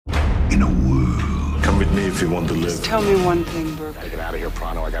in a world. Come with me if you want to live. Just tell me one thing, Burke. Gotta get out of here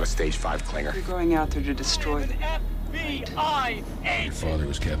pronto. I got a stage 5 clinger. You're going out there to destroy them. Your father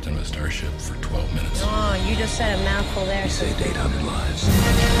was captain of a starship for 12 minutes. Oh, you just said a mouthful there. He saved 800 lives.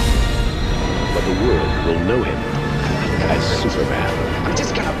 But the world will know him as Superman. I'm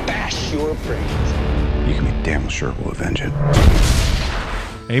just gonna bash your brains. You can be damn sure we'll avenge it.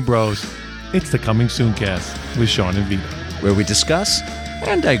 Hey, bros. It's the Coming Soon cast with Sean and Vito, where we discuss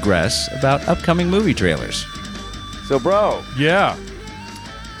and digress about upcoming movie trailers. So, bro. Yeah.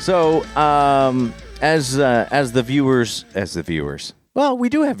 So, as the viewers. Well, we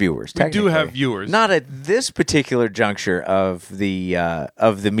do have viewers. We do have viewers. Not at this particular juncture of the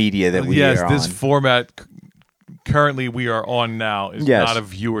media that we are on. Yes, this format currently we are on now is not a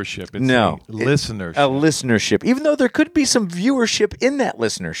viewership. It's a listenership. A listenership. Even though there could be some viewership in that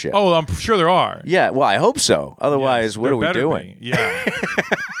listenership. Oh, I'm sure there are. Yeah, well, I hope so. Otherwise, what are we doing? Yeah.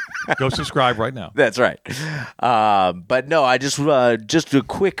 Go subscribe right now. That's right. But no, I just a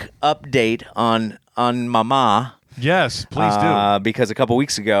quick update on Mama. Yes, please do. Because a couple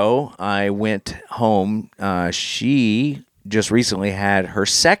weeks ago, I went home. She just recently had her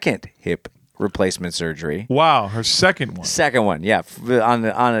second hip replacement surgery. Wow, her second one. Second one, yeah.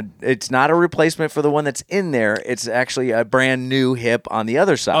 It's not a replacement for the one that's in there. It's actually a brand new hip on the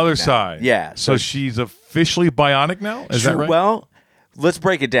other side. Other side. Yeah. So she's officially bionic now? Is that right? Well, let's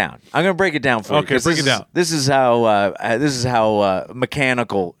break it down. I'm going to break it down for you. Okay, break it down. This is how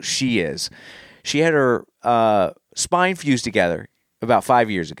mechanical she is. She had her spine fused together about 5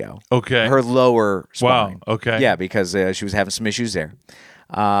 years ago. Okay. Her lower spine. Wow. Okay. Yeah, because she was having some issues there.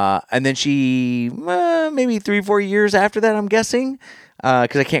 And then she, maybe 3-4 years after that, I'm guessing,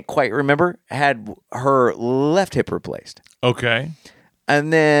 because I can't quite remember, had her left hip replaced. Okay.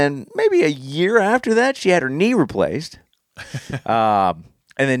 And then maybe a year after that, she had her knee replaced. And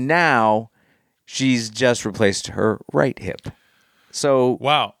then now she's just replaced her right hip. So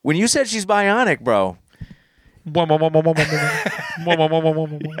wow, when you said she's bionic, bro.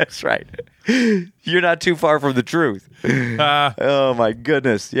 That's right. You're not too far from the truth. Oh my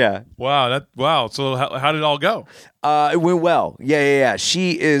goodness, yeah. Wow. So how did it all go? It went well. Yeah.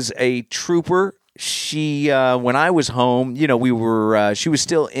 She is a trooper. She when I was home, she was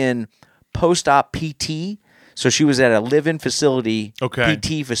still in post-op PT. So she was at a live-in facility,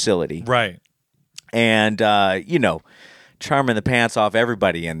 PT facility. Right. And charming the pants off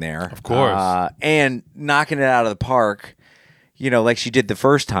everybody in there. Of course. And knocking it out of the park, like she did the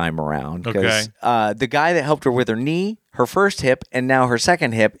first time around. Okay. The guy that helped her with her knee, her first hip, and now her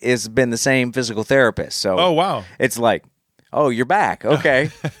second hip has been the same physical therapist. So oh, wow. It's like, oh, you're back.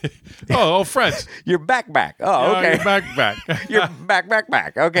 Okay. oh, friends. You're back. Oh, okay. You're back. You're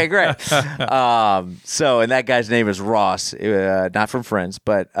back. Okay, great. So, and that guy's name is Ross, not from Friends,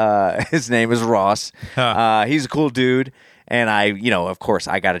 but his name is Ross. He's a cool dude. And of course,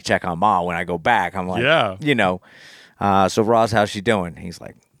 I got to check on Ma when I go back. I'm like, so Ross, how's she doing? He's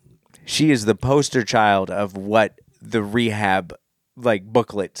like, she is the poster child of what the rehab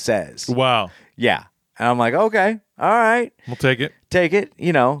booklet says. Wow. Yeah. And I'm like, okay, all right. We'll take it.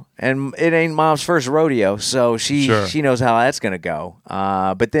 And it ain't Mom's first rodeo, so she knows how that's going to go.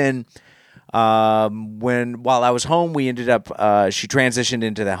 But then while I was home, we ended up, she transitioned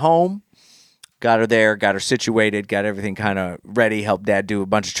into the home, got her there, got her situated, got everything kind of ready, helped Dad do a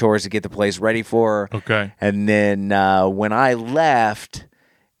bunch of chores to get the place ready for her. Okay. And then when I left,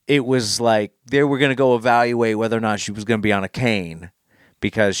 it was like they were going to go evaluate whether or not she was going to be on a cane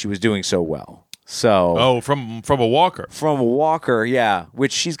because she was doing so well. So from a walker. From a walker, yeah.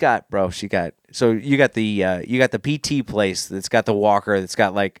 Which she's got, bro. So you got the PT place that's got the walker that's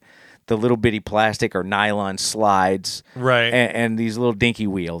got the little bitty plastic or nylon slides, right? And these little dinky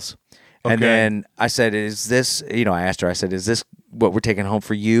wheels. Okay. And then I said, "Is this?" I asked her. I said, "Is this what we're taking home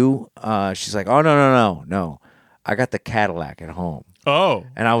for you?" She's like, "Oh no. I got the Cadillac at home." Oh,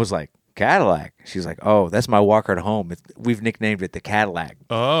 and I was like, Cadillac. She's like, oh, that's my walker at home. We've nicknamed it the Cadillac.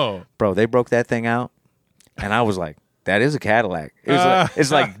 Oh, bro, they broke that thing out, and I was like, that is a Cadillac.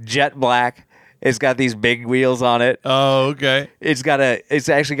 It's like jet black. It's got these big wheels on it. Oh, okay. It's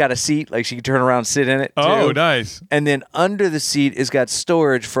actually got a seat, like she can turn around and sit in it, too. Oh, nice. And then under the seat, it's got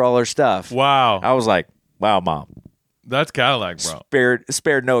storage for all her stuff. Wow. I was like, wow, Mom. That's Cadillac, bro.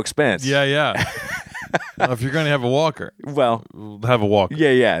 Spared no expense. Yeah. If you're going to have a walker, well, have a walker.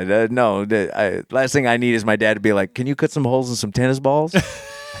 Yeah. Last thing I need is my dad to be like, can you cut some holes in some tennis balls? She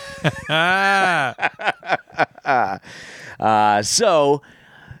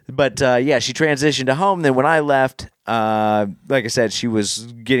transitioned to home. Then when I left, like I said, she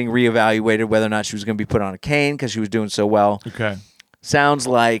was getting reevaluated whether or not she was going to be put on a cane because she was doing so well. Okay. sounds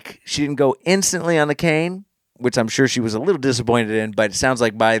like she didn't go instantly on the cane, which I'm sure she was a little disappointed in, but it sounds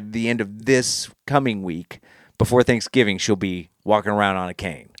like by the end of this coming week, before Thanksgiving, she'll be walking around on a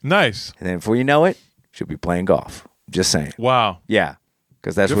cane. Nice. And then before you know it, she'll be playing golf. Just saying. Wow. Yeah,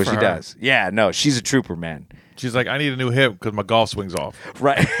 because that's Good what for she her. does. Yeah, no, she's a trooper, man. She's like, I need a new hip because my golf swing's off.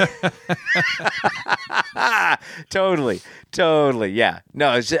 Right. Totally. Yeah.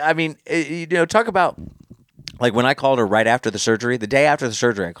 No, I mean, talk about like when I called her right after the surgery, the day after the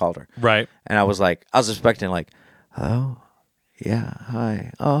surgery, I called her. Right. And I was expecting like, hello? Yeah,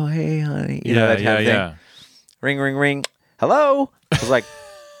 hi. Oh, hey, honey. You know, that kind of thing. Yeah. Ring, ring, ring. Hello? I was like,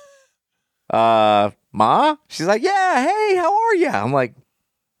 Ma? She's like, yeah, hey, how are you? I'm like,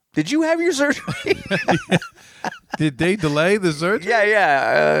 did you have your surgery? Did they delay the surgery?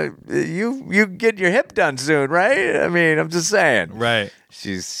 Yeah. You get your hip done soon, right? I mean, I'm just saying. Right.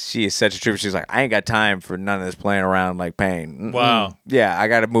 She is such a trooper. She's like, I ain't got time for none of this playing around like pain. Mm-mm. Wow. Yeah, I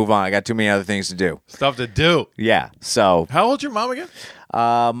got to move on. I got too many other things to do. Stuff to do. Yeah. So, How old's your mom again?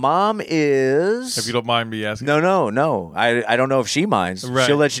 mom is. If you don't mind me asking. No. I don't know if she minds. Right.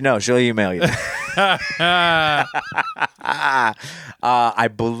 She'll let you know. She'll email you. I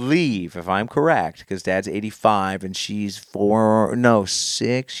believe, if I'm correct, because Dad's 85 and she's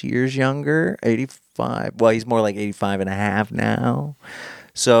 6 years younger. 85. Well, he's more like 85 and a half now.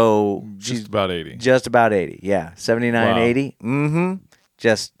 So Just about 80. just about 80. Yeah. 79, Wow. 80. Mm-hmm.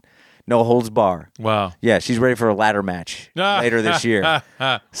 Just no holds bar. Wow. Yeah, she's ready for a ladder match later this year.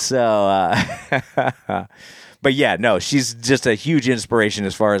 So, but yeah, no, she's just a huge inspiration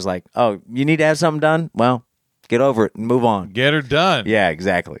as far as like, oh, you need to have something done? Well, get over it and move on. Get her done. Yeah,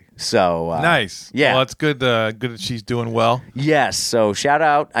 exactly. So Nice. Yeah. Well, that's good. Good that she's doing well. Yes. So shout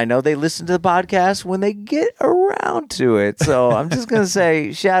out. I know they listen to the podcast when they get around to it. So I'm just gonna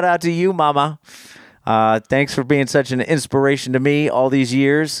say shout out to you, Mama. Thanks for being such an inspiration to me all these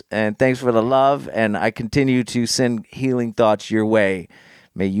years, and thanks for the love. And I continue to send healing thoughts your way.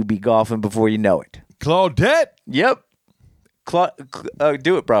 May you be golfing before you know it. Claudette. Yep.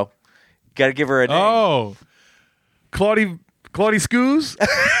 Do it, bro. Got to give her a name. Oh. Claudie Scoos.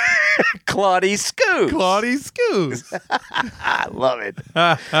 Claudie Scoos. Claudie Scoos. I love it.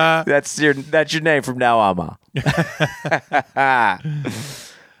 That's your name from now on, Ma.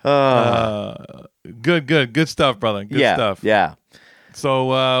 Good stuff, brother. Good stuff. Yeah.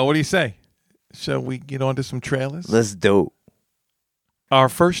 So, what do you say? Shall we get on to some trailers? Let's do Our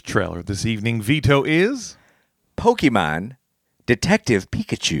first trailer this evening, Vito, is Pokemon Detective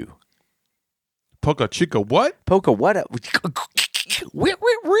Pikachu. Poca Chica. What? Poca what?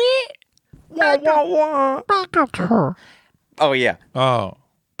 Oh yeah. Oh,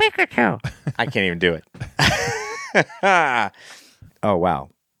 Pikachu. I can't even do it. Oh wow.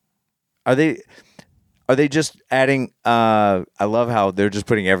 Are they just adding I love how they're just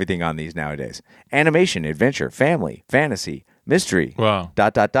putting everything on these nowadays. Animation, adventure, family, fantasy, mystery. wow. ...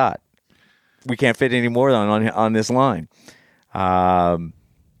 We can't fit any more on this line.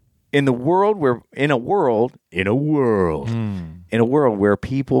 In a world where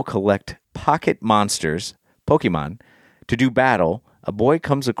people collect pocket monsters, Pokemon, to do battle, a boy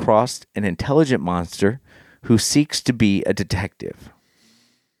comes across an intelligent monster who seeks to be a detective.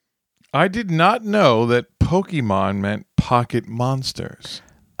 I did not know that Pokemon meant pocket monsters.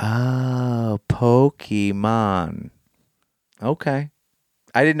 Oh, Pokemon. Okay.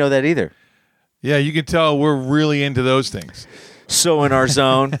 I didn't know that either. Yeah, you can tell we're really into those things. So in our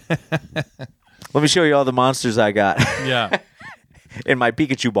zone. Let me show you all the monsters I got Yeah. in my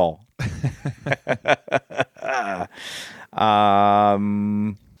Pikachu ball.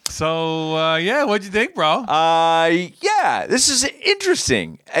 So, yeah, what'd you think, bro? Yeah, this is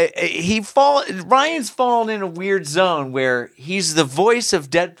interesting. Ryan's fallen in a weird zone where he's the voice of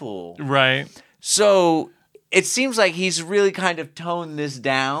Deadpool. Right. So it seems like he's really kind of toned this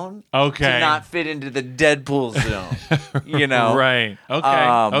down Okay. to not fit into the Deadpool zone. You know? Right.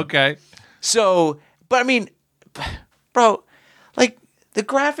 Okay. Okay. So, but I mean, bro, like the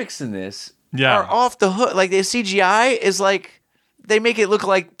graphics in this are off the hook. Like the CGI is like, they make it look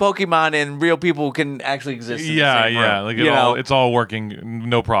like Pokemon and real people can actually exist. In the same room, Like you know? it's all working,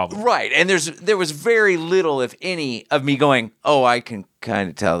 no problem. Right, and there was very little, if any, of me going, oh, I can kind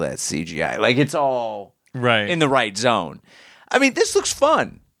of tell that's CGI. Like it's all Right. in the right zone. I mean, this looks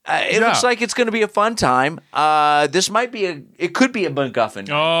fun. It looks like it's going to be a fun time. This might be it could be a MacGuffin.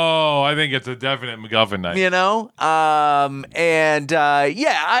 Oh, I think it's a definite MacGuffin night. You know, I'm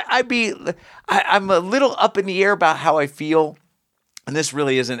a little up in the air about how I feel, and this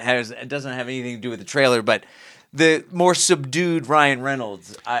really it doesn't have anything to do with the trailer, but the more subdued Ryan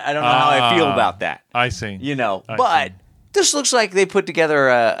Reynolds. I don't know how I feel about that. I see. You know, I but see. this looks like they put together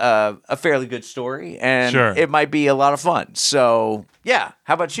a fairly good story, and it might be a lot of fun. So, yeah.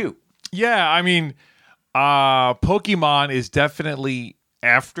 How about you? Yeah, I mean, Pokemon is definitely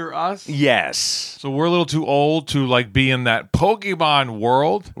after us. Yes. So we're a little too old to like be in that Pokemon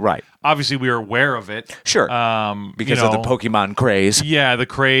world. Right. Obviously, we are aware of it. Sure. Because of the Pokemon craze. Yeah, the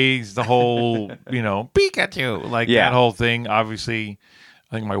craze, the whole, Pikachu, like that whole thing. Obviously,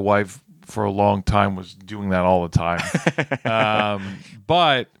 I think my wife for a long time was doing that all the time.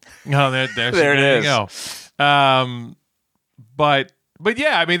 But there it is. But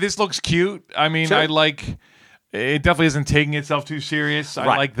yeah, I mean, this looks cute. I mean, I like. It definitely isn't taking itself too serious. I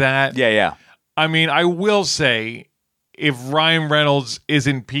like that. Yeah. I mean, I will say, if Ryan Reynolds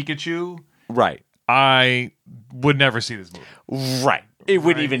isn't Pikachu, right, I would never see this movie. Right. It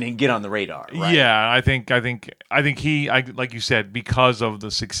wouldn't even get on the radar. Right? Yeah, I think he, like you said, because of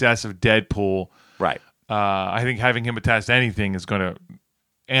the success of Deadpool, right. I think having him attached to anything is going to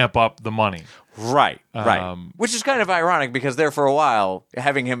amp up the money. Right. Which is kind of ironic because there for a while,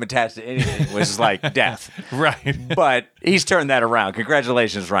 having him attached to anything was like death. Right. But he's turned that around.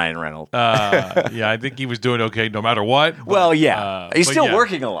 Congratulations, Ryan Reynolds. Yeah, I think he was doing okay no matter what. But, well, yeah. He's still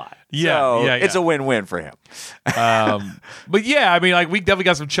working a lot. Yeah, so yeah. It's a win-win for him. But yeah, I mean, like, we definitely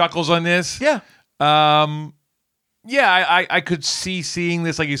got some chuckles on this. Yeah. Yeah, I could see seeing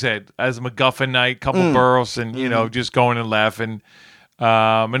this, like you said, as a MacGuffin night, couple bursts, and, just going and laughing.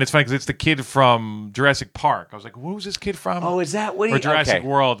 And it's funny because it's the kid from Jurassic Park. I was like, "What was this kid from?" Oh, is that what? Or Jurassic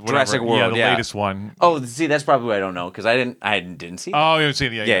World? Whatever. Jurassic World, the latest one. Oh, see, that's probably what I don't know because I didn't see. Oh, you haven't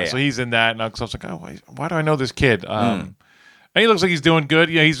seen it? Yeah. So he's in that, and I was like, "Oh, why do I know this kid?" And he looks like he's doing good.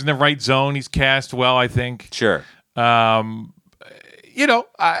 Yeah, he's in the right zone. He's cast well, I think. Sure. I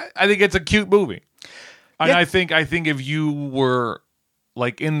think it's a cute movie. And yeah. I think if you were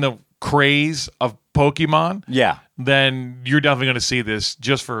like in the craze of Pokemon, then you're definitely going to see this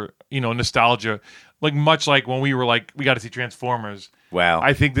just for nostalgia, like much like when we were like we got to see Transformers. Wow,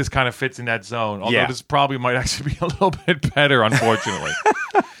 I think this kind of fits in that zone. Although this probably might actually be a little bit better, unfortunately.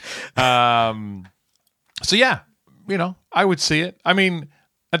 So yeah, I would see it. I mean,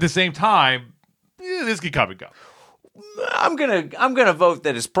 at the same time, this could come and go. I'm gonna vote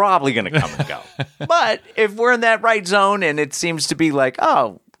that it's probably gonna come and go. But if we're in that right zone and it seems to be like,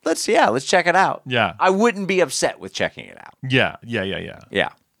 oh. Let's check it out. Yeah. I wouldn't be upset with checking it out. Yeah. Yeah.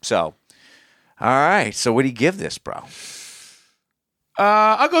 So, all right. So what do you give this, bro?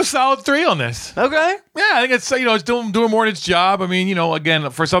 I'll go solid 3 on this. Okay. Yeah, I think it's it's doing more than its job. I mean,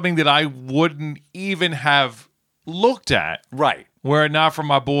 again, for something that I wouldn't even have looked at. Right. Were it not for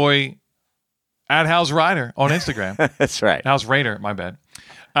my boy at House Rider on Instagram. That's right. House Raider, my bad.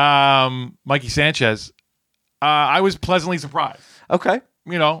 Mikey Sanchez. I was pleasantly surprised. Okay.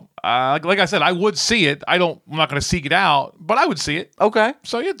 Like I said, I would see it. I'm not going to seek it out, but I would see it. Okay.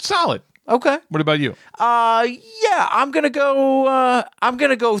 So it's solid. Okay. What about you? Yeah, I'm gonna go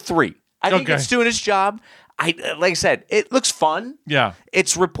 3. I think it's doing its job. Like I said, it looks fun. Yeah.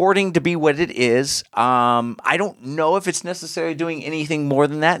 It's reporting to be what it is. I don't know if it's necessarily doing anything more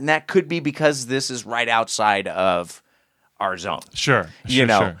than that, and that could be because this is right outside of our zone. Sure.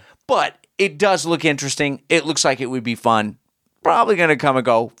 But it does look interesting. It looks like it would be fun. Probably going to come and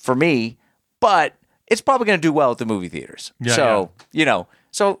go for me, but it's probably going to do well at the movie theaters. Yeah,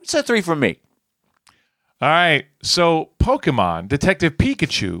 so it's a 3 from me. All right. So Pokemon Detective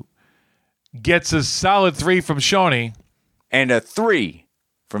Pikachu gets a solid 3 from Shawnee. And a 3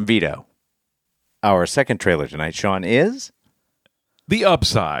 from Vito. Our second trailer tonight, Sean, is? The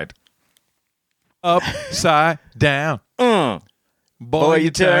Upside. Upside down. Boy,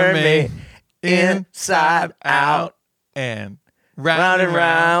 you turn me inside out. And round and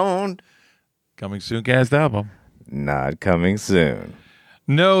round. Coming soon, cast album. Not coming soon.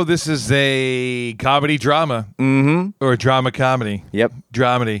 No, this is a comedy drama. Mm-hmm. Or a drama comedy. Yep.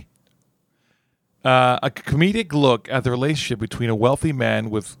 Dramedy. A comedic look at the relationship between a wealthy man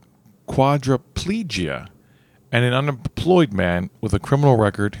with quadriplegia and an unemployed man with a criminal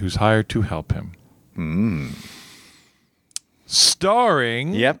record who's hired to help him.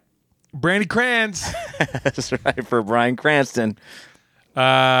 Starring... Yep. Brandi Krantz. That's right, for Bryan Cranston.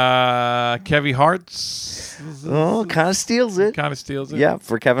 Kevin Hart's. Oh, kind of steals it. Yeah,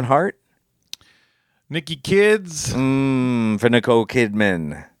 for Kevin Hart. Nikki Kids. For Nicole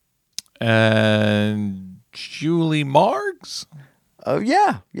Kidman. And Julie Margs. Oh,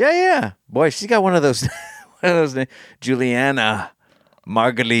 yeah. Boy, she's got one of those names. Juliana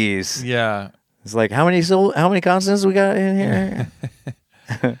Margulies. Yeah. It's like, how many consonants we got in here?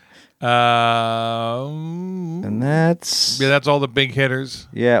 And that's all the big hitters.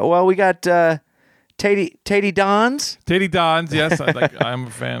 Yeah, well, we got Tatey Dons. Tatey Dons, yes, I'm a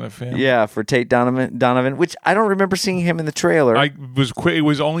fan of him. Yeah, for Tate Donovan, which I don't remember seeing him in the trailer. It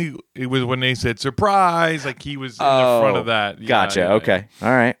was when they said surprise, like he was in the front of that. Yeah, Gotcha. yeah, Okay. All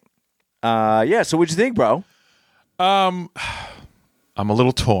right. Yeah. So what'd you think, bro? I'm a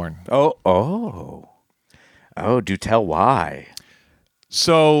little torn. Oh. Do tell why.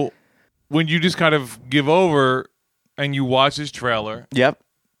 So when you just kind of give over and you watch this trailer, Yep.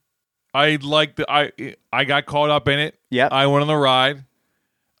 I got caught up in it. Yep. I went on the ride.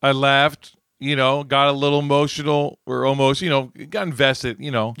 I laughed, got a little emotional or almost, got invested,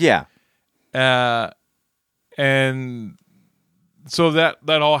 Yeah. And so that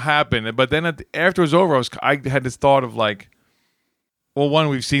all happened. But then after it was over, I had this thought of like, well, one,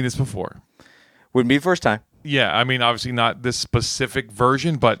 we've seen this before. Wouldn't be the first time. Yeah, I mean, obviously not this specific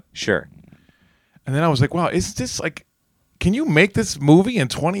version, but Sure. and then I was like, wow, is this like, can you make this movie in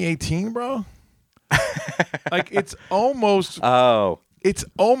 2018, bro? Like it's almost racist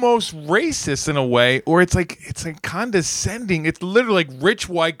in a way, or it's like condescending. It's literally like rich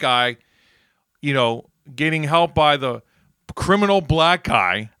white guy, getting helped by the criminal black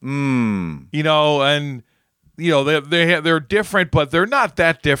guy. And they're different, but they're not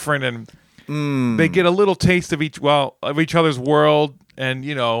that different, and they get a little taste of each other's world, and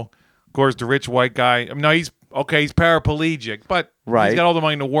of course the rich white guy. I mean, no, he's paraplegic, but Right. he's got all the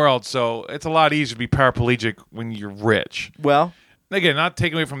money in the world, so it's a lot easier to be paraplegic when you're rich. Well, Again, not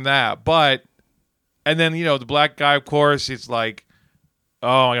taking away from that, but and then the black guy, of course, it's like,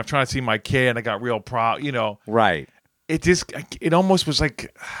 oh, I'm trying to see my kid, and I got real proud, right. It almost was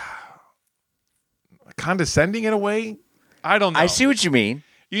like condescending in a way. I don't know. I see what you mean.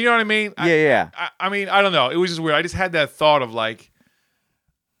 You know what I mean? Yeah. I mean, I don't know. It was just weird. I just had that thought of like,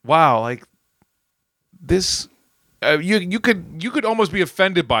 wow, like this. You could almost be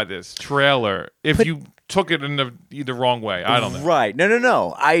offended by this trailer if you took it in the wrong way. I don't know. Right.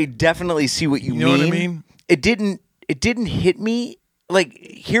 No. I definitely see what you mean. You know what I mean? It didn't hit me. Like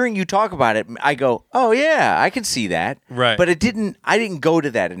hearing you talk about it, I go, "Oh yeah, I can see that." Right. But I didn't go to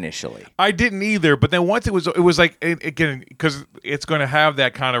that initially. I didn't either. But then once it was like again, because it's going to have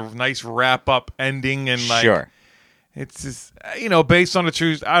that kind of nice wrap up ending, and like Sure. it's just based on the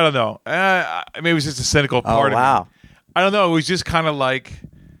truth. I don't know. Maybe it's just a cynical part Oh wow. of it. I don't know. It was just kind of like,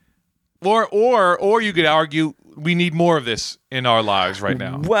 or you could argue we need more of this in our lives right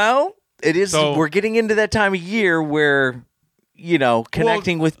now. Well, it is. So- we're getting into that time of year where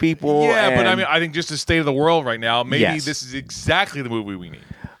connecting with people. Yeah, but I and- mean, I think just the state of the world right now, maybe Yes. this is exactly the movie we need.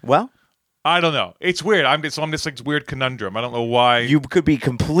 well, I don't know. It's weird. I'm just like this weird conundrum. I don't know why. you could be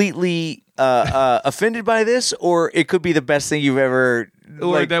completely offended by this, or it could be the best thing you've ever.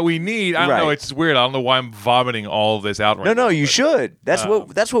 or that we need. I don't know. Right. It's weird. I don't know why I'm vomiting all of this out right now. No, you but- should. That's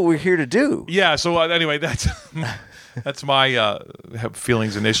what we're here to do. Yeah. So anyway, that's my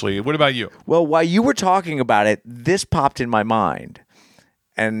feelings initially. What about you? Well, while you were talking about it, this popped in my mind,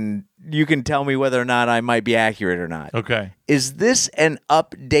 and you can tell me whether or not I might be accurate or not. Okay. Is this an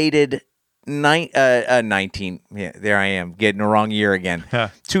updated 19? Yeah, there I am getting the wrong year again.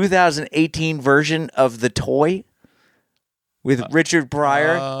 2018 version of The Toy with Richard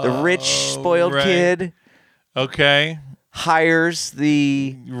Pryor, the rich spoiled right. kid Okay. hires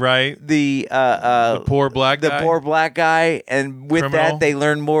the Right. the Poor black guy. poor black guy, and with Criminal. that they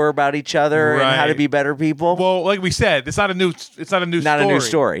learn more about each other and how to Right. be better people. Well, like we said, it's not a new. It's not a new. Not story. a new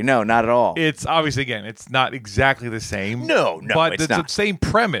story. No, not at all. It's obviously again, it's not exactly the same. No, but it's it's not. the same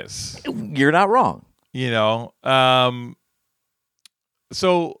premise. You're not wrong.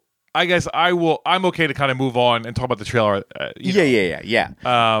 So I guess I'm okay to kind of move on and talk about the trailer. Yeah.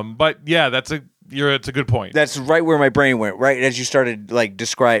 But yeah, it's a good point. That's right where my brain went. Right as you started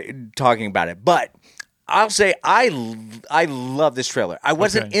talking about it. But I'll say I love this trailer. I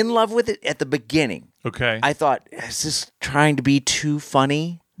wasn't Okay. in love with it at the beginning. Okay. I thought, is this trying to be too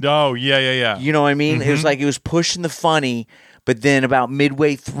funny? Oh yeah. You know what I mean? It was like it was pushing the funny, but then about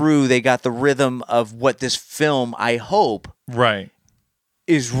midway through, they got the rhythm of what this film, I hope, Right.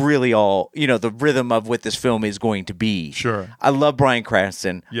 is really all, the rhythm of what this film is going to be. Sure. I love Bryan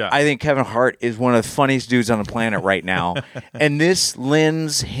Cranston. Yeah. I think Kevin Hart is one of the funniest dudes on the planet right now. And this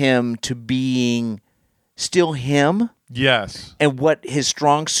lends him to being still him Yes. and what his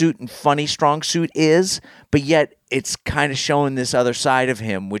strong suit and funny strong suit is, but yet it's kind of showing this other side of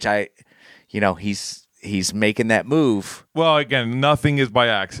him, which he's making that move. Well, again, nothing is by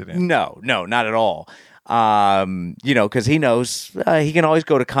accident. No, not at all. Because he knows he can always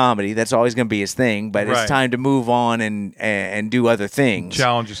go to comedy. That's always going to be his thing. But Right. it's time to move on and do other things.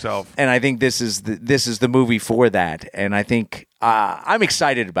 Challenge yourself. And I think this is the movie for that. And I think I'm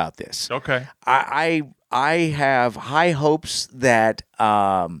excited about this. Okay. I have high hopes that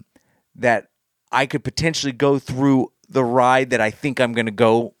that I could potentially go through the ride that I think I'm going to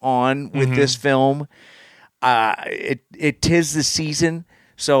go on with this film. It tis the season,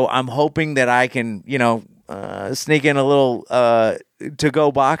 so I'm hoping that I can, sneak in a little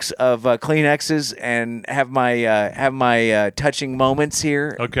to-go box of Kleenexes and have my touching moments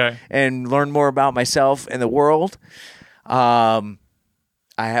here. Okay. And learn more about myself and the world. I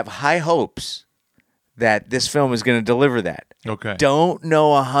have high hopes that this film is going to deliver that. Okay. Don't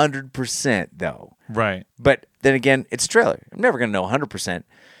know 100% though. Right. But then again, it's a trailer. I'm never going to know 100%.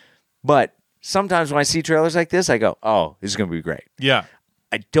 But sometimes when I see trailers like this, I go, oh, this is going to be great. Yeah.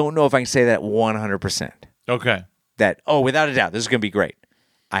 I don't know if I can say that 100%. Okay. That, without a doubt, this is going to be great.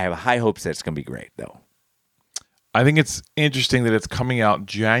 I have high hopes that it's going to be great, though. I think it's interesting that it's coming out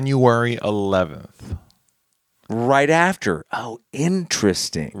January 11th. Right after. Oh,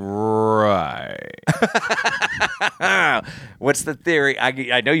 interesting. Right. What's the theory?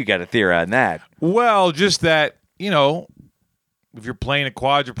 I know you got a theory on that. Well, just that, if you're playing a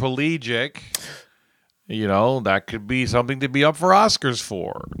quadriplegic, that could be something to be up for Oscars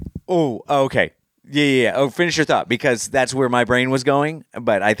for. Oh, okay. Yeah. Oh, finish your thought, because that's where my brain was going,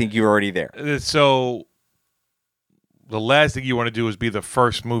 but I think you're already there. So the last thing you want to do is be the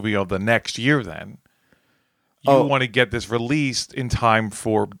first movie of the next year then. You want to get this released in time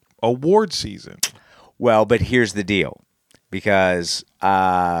for award season. Well, but here's the deal. Because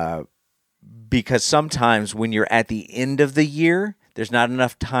sometimes when you're at the end of the year, there's not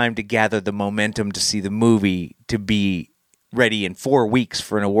enough time to gather the momentum to see the movie to be ready in 4 weeks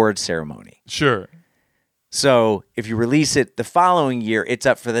for an award ceremony. Sure. So if you release it the following year, it's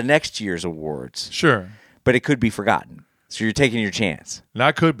up for the next year's awards. Sure. But it could be forgotten. So you're taking your chance.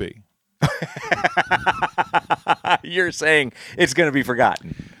 Not could be. You're saying it's going to be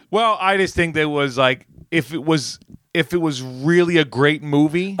forgotten. Well, I just think that was like, if it was really a great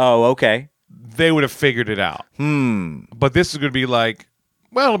movie, Oh, okay. they would have figured it out. But this is going to be like,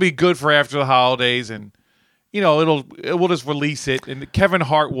 well, it'll be good for after the holidays, and we'll just release it, and Kevin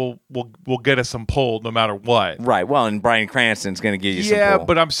Hart will get us some pull no matter what. Right. Well, and Bryan Cranston's going to give you some Yeah, pull.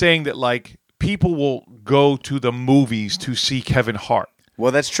 but I'm saying that like people will go to the movies to see Kevin Hart.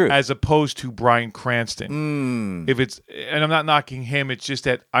 Well, that's true. As opposed to Bryan Cranston. If it's, and I'm not knocking him, it's just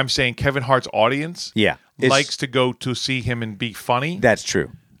that I'm saying Kevin Hart's audience likes to go to see him and be funny. That's true.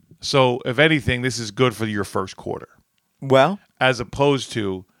 So if anything, this is good for your first quarter. Well, As opposed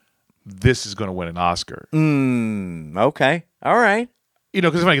to this is going to win an Oscar. okay. All right.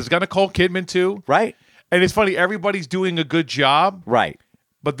 Because it's got Nicole Kidman too. Right. And it's funny, everybody's doing a good job. Right.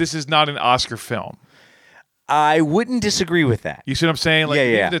 But this is not an Oscar film. I wouldn't disagree with that. You see what I'm saying? Like,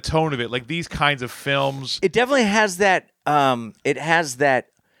 Yeah. the tone of it, like these kinds of films. It definitely has that. It has that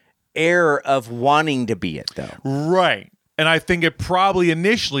air of wanting to be it, though. Right. And I think it probably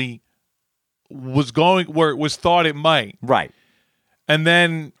initially was going where it was thought it might. Right. And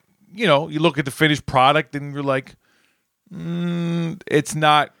then, you look at the finished product and you're like, it's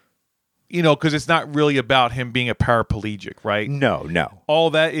not, because it's not really about him being a paraplegic, right? No. All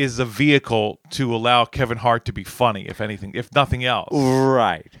that is a vehicle to allow Kevin Hart to be funny, if anything, if nothing else.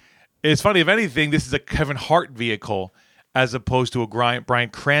 Right. It's funny, if anything, this is a Kevin Hart vehicle as opposed to a Bryan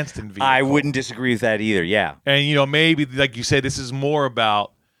Cranston vehicle. I wouldn't disagree with that either. Yeah. And, maybe, like you said, this is more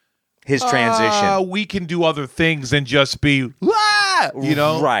about His transition. we can do other things than just be,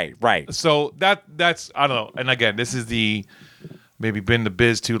 Right. So that's, I don't know. And again, this is maybe been the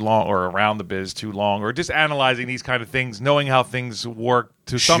biz too long or around the biz too long or just analyzing these kind of things, knowing how things work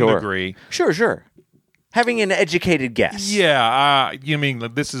to some degree. Sure. Having an educated guess. Yeah. You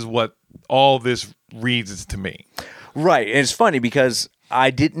mean this is what all this reads to me. Right. And it's funny because I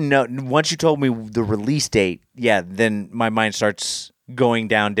didn't know. Once you told me the release date, then my mind starts going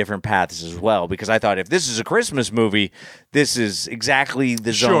down different paths as well, because I thought if this is a Christmas movie, this is exactly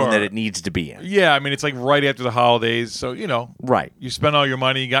the zone that it needs to be in. Yeah, I mean, it's like right after the holidays, so, Right. You spend all your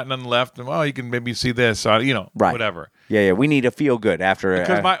money, you got nothing left, and, you can maybe see this, Right. whatever. Yeah, we need a feel-good after.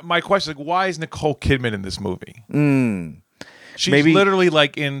 Because my question is, why is Nicole Kidman in this movie? She's Maybe- literally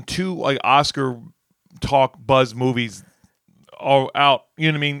like in two Oscar talk buzz movies all out, you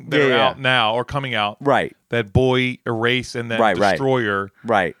know what I mean? They're out now or coming out. Right. That Boy, Erase, and then Destroyer.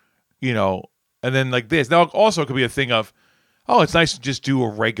 Right. And then like this. Now, also it could be a thing of, it's nice to just do a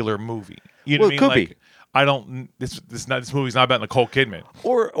regular movie. You know what I mean? It could be. I don't. This movie's not about Nicole Kidman.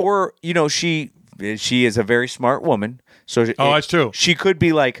 Or she she is a very smart woman. So that's true. She could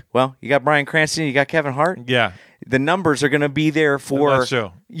be like, well, you got Bryan Cranston, you got Kevin Hart. Yeah. The numbers are going to be there for That's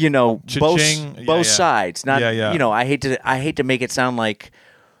true. both Yeah. sides. Not I hate to make it sound like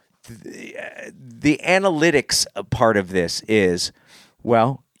the analytics part of this is,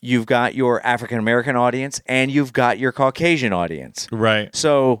 well, you've got your African American audience and you've got your Caucasian audience. Right.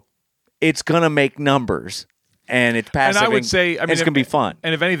 So it's going to make numbers. And it's passive. And I would say, it's going to be fun.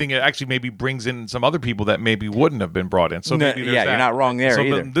 And if anything, it actually maybe brings in some other people that maybe wouldn't have been brought in. So maybe there's you're that. not wrong there so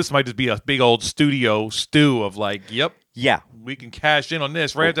either. This might just be a big old studio stew of like, yep, yeah, we can cash in on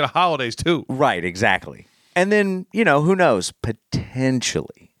this right after the holidays too. Right, exactly. And then, who knows,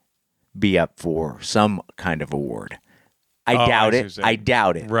 potentially be up for some kind of award. I doubt it. I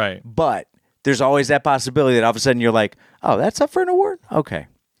doubt it. Right. But there's always that possibility that all of a sudden you're like, oh, that's up for an award? Okay.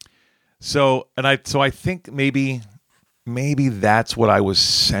 So I think maybe that's what I was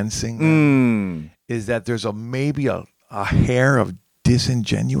sensing is that there's maybe a hair of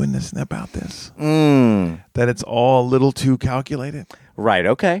disingenuousness about this. That it's all a little too calculated. Right.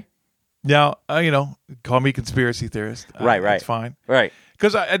 Okay. Now, call me conspiracy theorist. Right. That's fine. Right.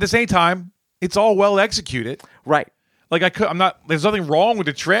 Because at the same time, it's all well executed. Right. Like I'm not. There's nothing wrong with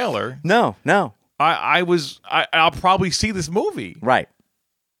the trailer. No. I'll probably see this movie. Right.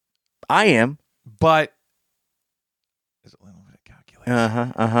 I am, but there's a little bit of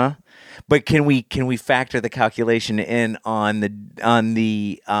calculation. But can we factor the calculation in on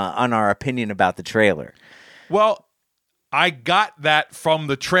our opinion about the trailer? Well, I got that from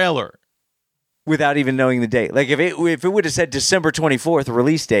the trailer without even knowing the date. Like if it would have said December 24th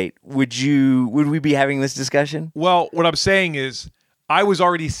release date, would we be having this discussion? Well, what I'm saying is I was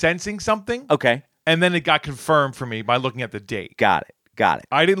already sensing something. Okay. And then it got confirmed for me by looking at the date. Got it.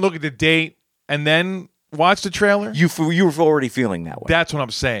 I didn't look at the date and then watch the trailer. You were already feeling that way. That's what I'm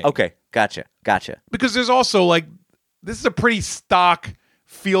saying. Okay. Gotcha. Because there's also this is a pretty stock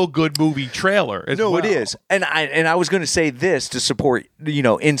feel-good movie trailer. No, it is. And I was going to say this to support,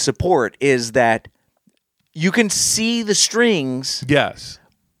 in support is that you can see the strings. Yes.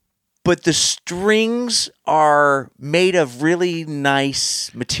 But the strings are made of really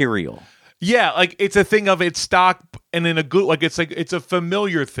nice material. Yeah, it's a thing of it's stock and in a good it's a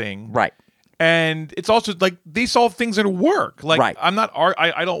familiar thing. Right. And it's also these all things that work. Right. I'm not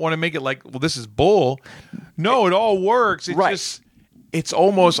I don't want to make it this is bull. No, it all works. It's right. just it's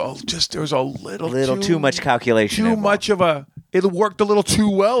almost there's a little too much calculation. Too much of it worked a little too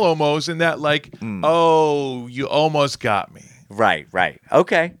well almost in that oh, you almost got me. Right.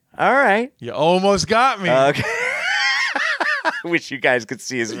 Okay. All right. You almost got me. Okay. I wish you guys could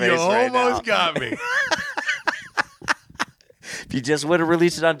see his face right now. You almost got me. If you just would have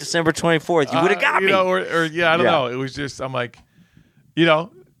released it on December 24th, you would have got me. I don't know. It was just, I'm like, I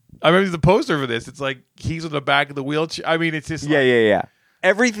remember the poster for this. It's he's on the back of the wheelchair. I mean, it's just yeah.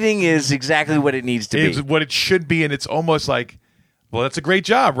 Everything is exactly what it needs to be. It's what it should be, and it's almost well, that's a great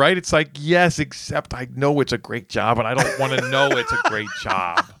job, right? It's yes, except I know it's a great job, and I don't want to know it's a great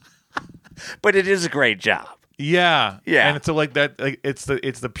job. But it is a great job. Yeah. And it's that.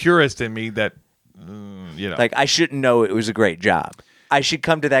 It's the purist in me that I shouldn't know it was a great job. I should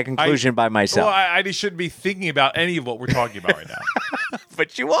come to that conclusion by myself. Well, I just shouldn't be thinking about any of what we're talking about right now.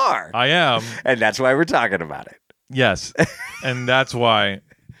 But you are. I am, and that's why we're talking about it. Yes, and that's why.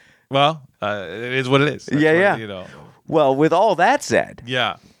 Well, it is what it is. That's yeah. Well, with all that said,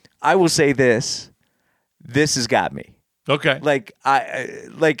 I will say this: this has got me. Okay.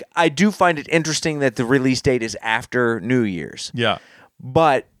 I do find it interesting that the release date is after New Year's. Yeah.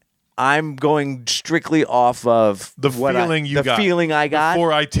 But I'm going strictly off of the feeling I got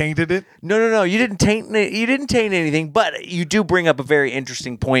before I tainted it. No. You didn't taint anything, but you do bring up a very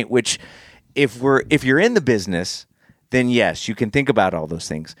interesting point. Which, if you're in the business, then yes, you can think about all those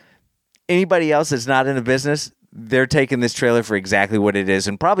things. Anybody else that's not in the business, they're taking this trailer for exactly what it is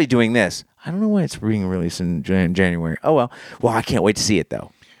and probably doing this. I don't know why it's being released in January. Oh, well. Well, I can't wait to see it,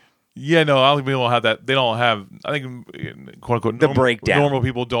 though. Yeah, no, I don't think people have that. They don't have, I think, quote unquote, the breakdown. Normal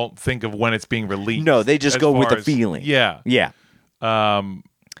people don't think of when it's being released. No, they just go with the feeling. Yeah.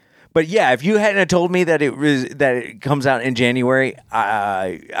 But yeah, if you hadn't told me that it comes out in January,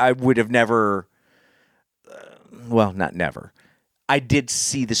 I would have never. Well, not never. I did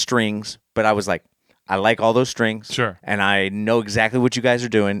see the strings, but I was like, I like all those strings. Sure. And I know exactly what you guys are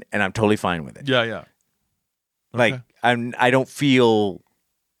doing, and I'm totally fine with it. Yeah. Okay. I don't feel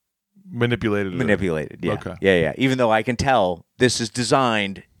manipulated. Yeah. Okay. Yeah. Even though I can tell this is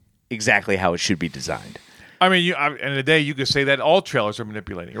designed exactly how it should be designed. I mean, in the day, you could say that all trailers are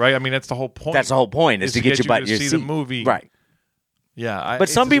manipulating, right? I mean, that's the whole point. That's the whole point, is to get you to see the movie. Right. Yeah. But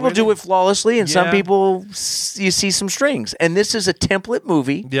some people do it flawlessly, and some Yeah. people you see some strings. And this is a template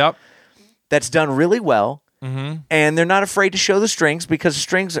movie Yep. that's done really well. Mm-hmm. And they're not afraid to show the strings because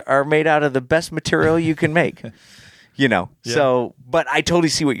strings are made out of the best material you can make. Yeah. So, but I totally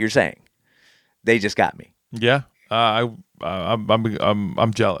see what you're saying. They just got me. Yeah. I'm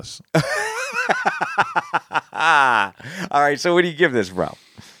jealous. All right. So, what do you give this, bro?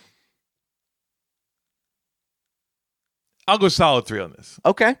 I'll go solid 3 on this.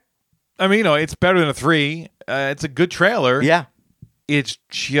 Okay. I mean, it's better than a 3. It's a good trailer. Yeah. It's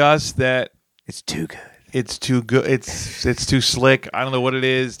just that It's too good. it's too good. It's too slick. I don't know what it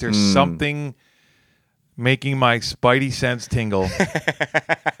is. There's something making my spidey sense tingle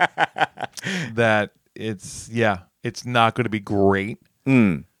that it's not going to be great.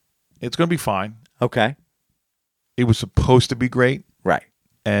 It's going to be fine. Okay. It was supposed to be great, Right.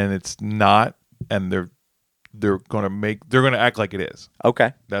 and it's not. And they're going to act like it is.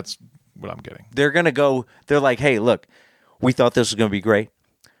 Okay. That's what I'm getting. They're going to go, they're like, hey, look, we thought this was going to be great.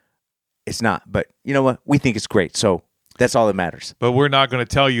 It's not. But you know what? We think it's great. So that's all that matters. But we're not going to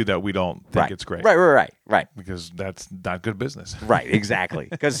tell you that we don't think Right. it's great. Right. Because that's not good business. Right, exactly.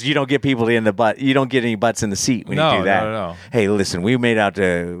 Because you don't get people in the butt. You don't get any butts in the seat when you do that. No. Hey, listen, we made out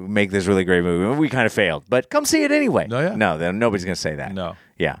to make this really great movie. We kind of failed, but come see it anyway. No, yeah. No, then nobody's going to say that. No.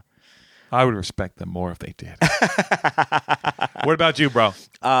 Yeah. I would respect them more if they did. What about you, bro?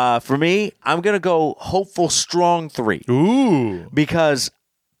 For me, I'm going to go hopeful, strong 3. Ooh. Because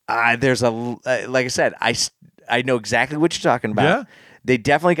there's like I said, I know exactly what you're talking about. Yeah. They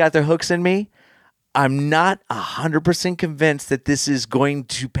definitely got their hooks in me. I'm not 100% convinced that this is going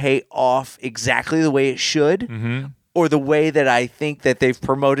to pay off exactly the way it should or the way that I think that they've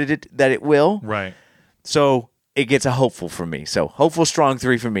promoted it that it will. Right. So it gets a hopeful from me. So hopeful, strong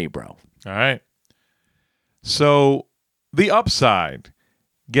 3 for me, bro. All right. So the upside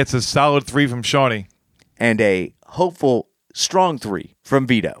gets a solid 3 from Shawnee. And a hopeful, strong 3 from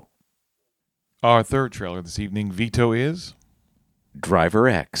Vito. Our third trailer this evening, Vito, is Driver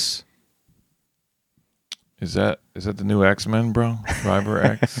X. Is that the new X-Men, bro? Driver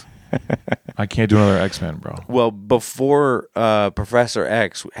X? I can't do another X-Men, bro. Well, before Professor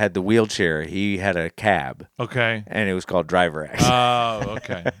X had the wheelchair, he had a cab. Okay. And it was called Driver X. Oh,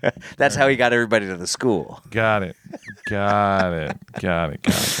 okay. That's how he got everybody to the school. Got it.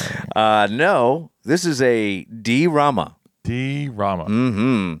 No, this is a D-Rama.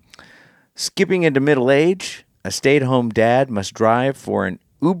 D-Rama. Skipping into middle age, a stay-at-home dad must drive for an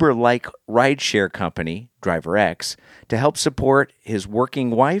Uber-like rideshare company, Driver X, to help support his working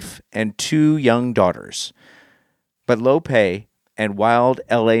wife and 2 young daughters. But low pay and wild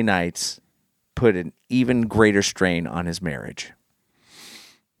LA nights put an even greater strain on his marriage.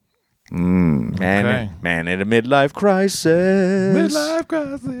 Man in a midlife crisis. Midlife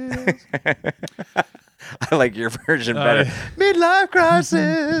crisis. I like your version better. Midlife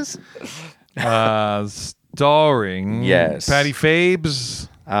crisis. Starring Yes. Patty Fabes.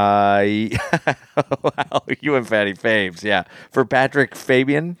 Wow, you and Fatty Fabes, yeah. For Patrick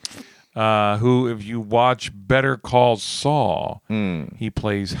Fabian. Who, if you watch Better Call Saul, he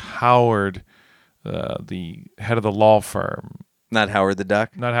plays Howard, the head of the law firm. Not Howard the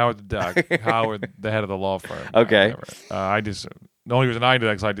Duck. Not Howard the Duck. Howard, the head of the law firm. Okay. The only reason I did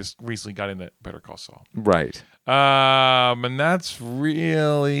that is I just recently got into Better Call Saul. Right. And that's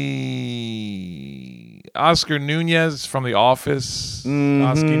really Oscar Nunez from The Office.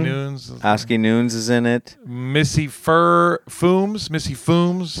 Oski Noons is in it. Missy Fooms.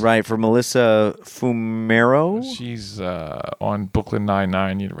 Right, for Melissa Fumero. She's on Brooklyn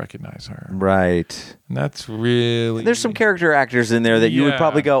Nine-Nine. You'd recognize her. Right. And that's really... There's some character actors in there that you would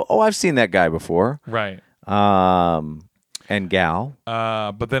probably go, oh, I've seen that guy before. Right. And gal.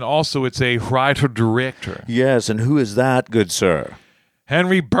 But then also it's a writer-director. Yes, and who is that, good sir?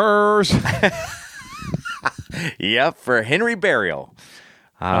 Henry Burrs. Yep, for Henry Burial.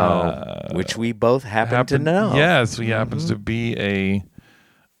 Which we both happen to know. Yes, he happens to be a,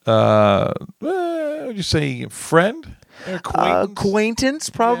 what would you say, friend? Acquaintance,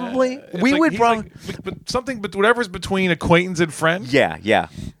 probably. Yeah. We would probably but whatever's between acquaintance and friend. Yeah.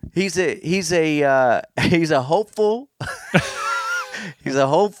 He's a hopeful he's a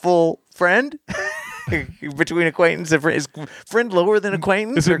hopeful friend between acquaintance and friend. Is friend lower than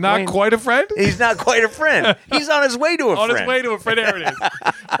acquaintance? Is it not quite a friend? He's not quite a friend. He's on his way to a friend. On his way to a friend. There it is.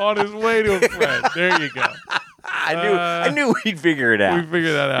 On his way to a friend. There you go. I knew we'd figure it out. We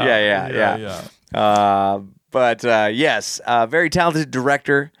figured that out. Yeah. But yes, very talented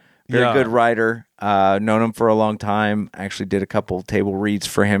director. Very good writer. Known him for a long time. Actually did a couple table reads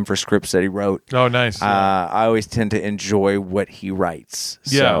for him for scripts that he wrote. Oh, nice. I always tend to enjoy what he writes.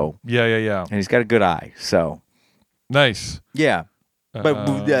 Yeah. So, Yeah. and he's got a good eye. So Nice. yeah.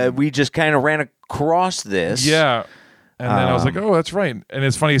 But we just kind of ran across this. Yeah. And then I was like, oh, that's right. And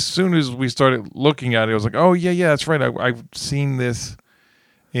it's funny, as soon as we started looking at it, I was like, oh, yeah, that's right. I've seen this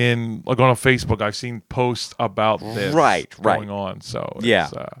on Facebook. I've seen posts about this going on. So yeah.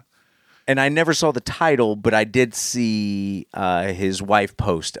 And I never saw the title, but I did see his wife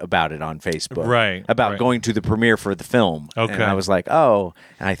post about it on Facebook. Right. About going to the premiere for the film. Okay. And I was like, oh.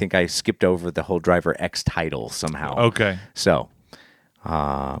 And I think I skipped over the whole Driver X title somehow. Okay. So,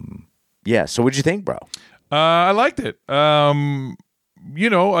 yeah. So what'd you think, bro? I liked it. Again,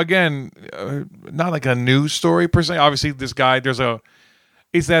 not like a news story per se. Obviously, this guy,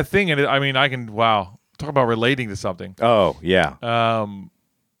 it's that thing. And talk about relating to something. Oh, yeah.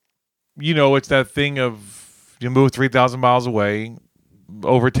 It's that thing of you moved 3,000 miles away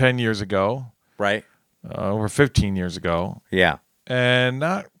over 10 years ago. Right. Over 15 years ago. Yeah. And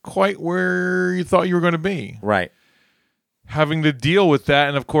not quite where you thought you were going to be. Right. Having to deal with that,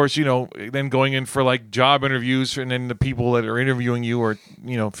 and of course, then going in for like job interviews, and then the people that are interviewing you are,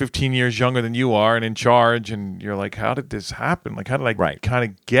 15 years younger than you are and in charge, and you're like, how did this happen? Like, how did I kind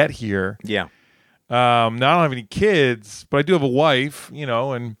of get here? Yeah. Now, I don't have any kids, but I do have a wife,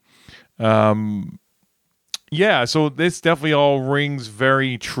 and so this definitely all rings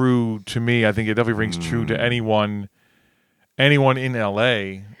very true to me. I think it definitely rings true to anyone in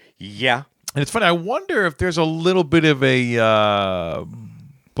LA. Yeah. And it's funny. I wonder if there's a little bit of a no,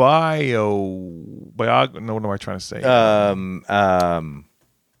 what am I trying to say?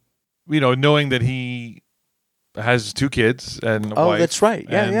 Knowing that he has 2 kids and a wife. That's right.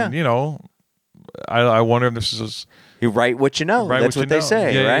 Yeah, and, I wonder if this is you write what you know. That's what they say,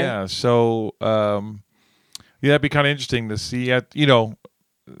 right? Yeah. So, that'd be kind of interesting to see.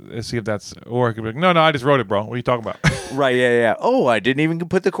 See if that's, or I could be like, no, I just wrote it, bro. What are you talking about? Right, yeah. Oh, I didn't even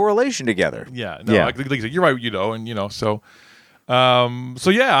put the correlation together. Yeah, no, like you're right, and so I'm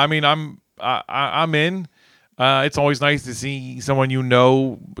in. It's always nice to see someone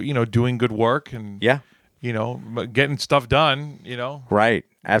doing good work and getting stuff done. Right,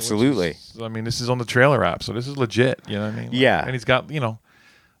 absolutely. This is on the trailer app, so this is legit. You know what I mean? Yeah, and he's got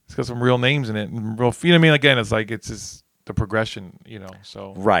some real names in it and real. You know what I mean? Again, it's like it's just the progression.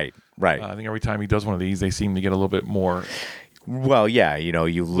 So right. I think every time he does one of these, they seem to get a little bit more. Well, yeah, a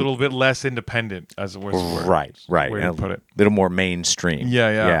little bit less independent, as it was. Right. Way to put it. A little more mainstream.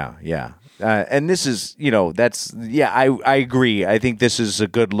 Yeah. And this is, I agree. I think this is a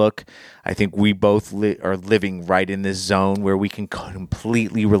good look. I think we both are living right in this zone where we can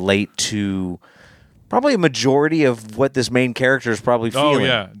completely relate to probably a majority of what this main character is probably feeling. Oh,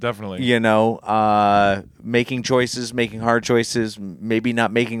 yeah, definitely. Making choices, making hard choices, maybe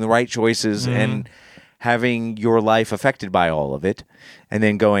not making the right choices, and having your life affected by all of it, and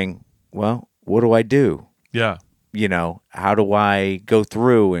then going, well, what do I do? Yeah. How do I go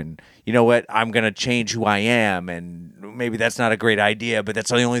through and, you know what, I'm going to change who I am, and maybe that's not a great idea, but that's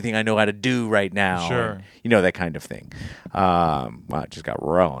the only thing I know how to do right now. Sure. And, that kind of thing. Wow, I just got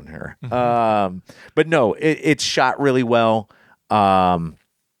raw on her. But no, it's shot really well.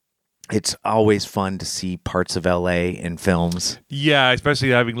 It's always fun to see parts of LA in films. Yeah,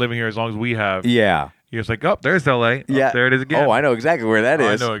 especially living here as long as we have. Yeah. You're just like, there's LA. Yeah. There it is again. Oh, I know exactly where that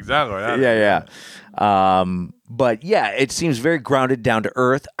is. I know exactly where that is. Yeah. But yeah, it seems very grounded, down to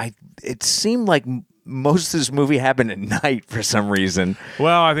earth. It seemed like most of this movie happened at night for some reason.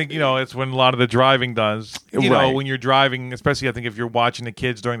 Well, I think, it's when a lot of the driving does. When you're driving, especially I think if you're watching the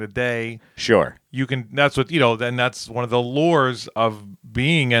kids during the day. Sure. You can, that's what, then that's one of the lures of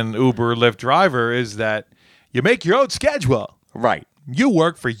being an Uber Lyft driver is that you make your own schedule. Right. You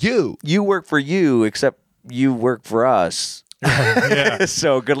work for you. You work for you, except you work for us. Yeah.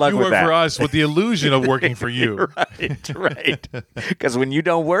 So good luck with that. You work for us with the illusion of working for you. Right. Because when you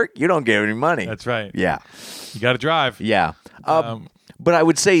don't work, you don't get any money. That's right. Yeah. You got to drive. Yeah. But I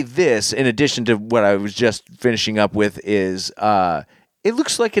would say this, in addition to what I was just finishing up with, is it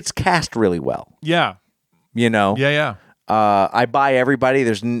looks like it's cast really well. Yeah. Yeah. I buy everybody.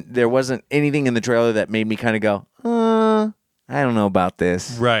 There wasn't anything in the trailer that made me kind of go, I don't know about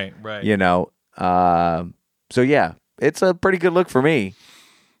this. Right. So yeah, it's a pretty good look for me.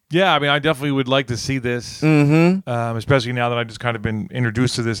 Yeah, I definitely would like to see this, especially now that I've just kind of been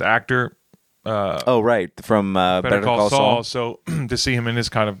introduced to this actor. From Better Call Saul. So to see him in this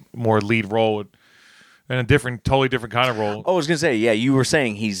kind of more lead role and a totally different kind of role. Oh, I was gonna say, yeah, you were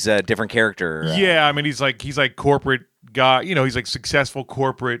saying he's a different character. Yeah, he's like corporate guy. He's like successful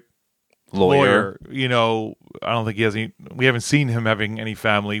corporate Lawyer. You know, I don't think he has any. We haven't seen him having any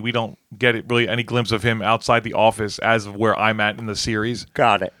family. We don't get it really any glimpse of him outside the office as of where I'm at in the series.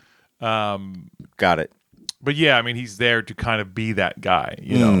 Got it. Got it. But yeah, I mean, he's there to kind of be that guy,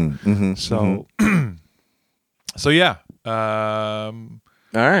 you know. So, so yeah, All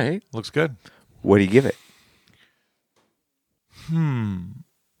right. looks good. What do you give it?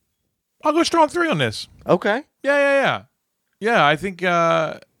 I'll go strong 3 on this. Okay. Yeah. I think you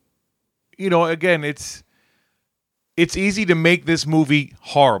know, again, it's easy to make this movie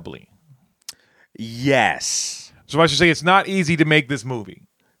horribly. Yes. So I should say it's not easy to make this movie.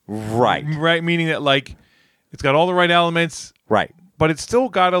 Right. Right, meaning that like it's got all the right elements, Right. but it's still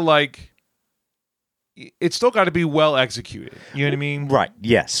got to like it's still got to be well executed. You know what I mean? Right.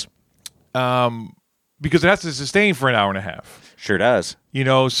 Yes. Because it has to sustain for an hour and a half. Sure does. You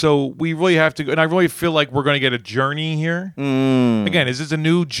know, so we really have to, and I really feel like we're going to get a journey here. Again, is this a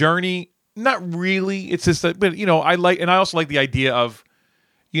new journey? Not really. It's just that, but you know, I also like the idea of,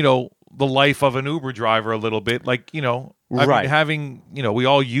 you know, the life of an Uber driver a little bit. Like, you know, I mean, having, you know, we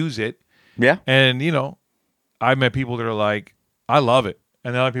all use it. Yeah. And, you know, I've met people that are like, I love it.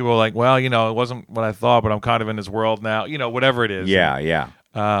 And other people are like, well, you know, it wasn't what I thought, but I'm kind of in this world now, you know, whatever it is. Yeah.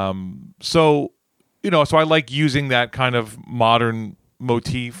 So, you know, so I like using that kind of modern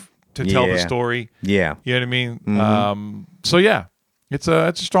motif to tell the story. Yeah. You know what I mean? So yeah, it's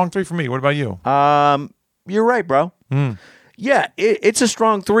a strong 3 for me. What about you? You're right, bro. Yeah, it's a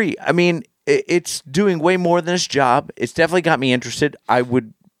strong 3. I mean, it's doing way more than its job. It's definitely got me interested. I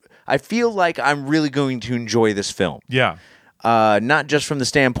feel like I'm really going to enjoy this film. Yeah. Not just from the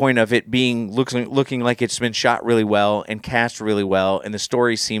standpoint of it being looking like it's been shot really well and cast really well, and the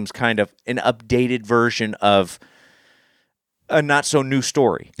story seems kind of an updated version of a not so new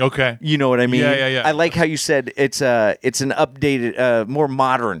story. Okay. You know what I mean? Yeah. I like how you said it's an updated, more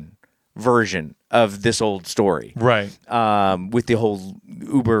modern version of this old story. Right. With the whole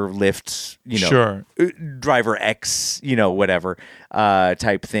Uber Lyft, you know, Sure. driver X, you know, whatever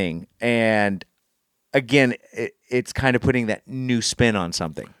type thing. And again, it's kind of putting that new spin on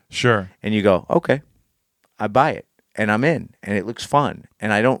something. Sure. And you go, okay, I buy it. And I'm in. And it looks fun.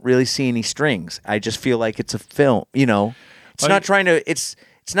 And I don't really see any strings. I just feel like it's a film, you know. It's not trying to, it's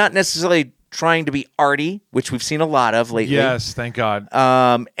not necessarily trying to be arty, which we've seen a lot of lately. Yes, thank God.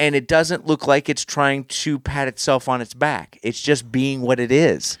 And it doesn't look like it's trying to pat itself on its back. It's just being what it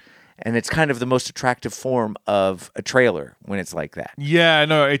is. And it's kind of the most attractive form of a trailer when it's like that. Yeah,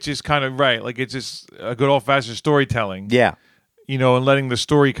 no, it's just kind of right. Like it's just a good old fashioned storytelling. Yeah. You know, and letting the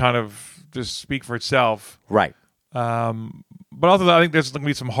story kind of just speak for itself. Right. But also, I think there's going to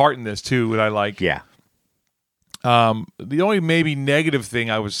be some heart in this too that I like. Yeah. The only maybe negative thing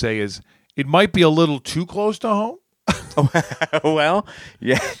I would say is it might be a little too close to home. Well,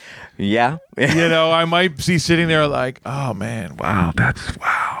 yeah. You know, I might be sitting there like, oh man, wow, that's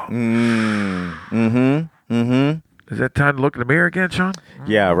wow. Is that time to look in the mirror again, Sean?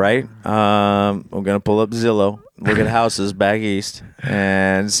 Yeah, right. I'm gonna pull up Zillow, look at houses back east,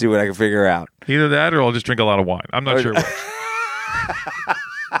 and see what I can figure out. Either that, or I'll just drink a lot of wine. I'm not sure which.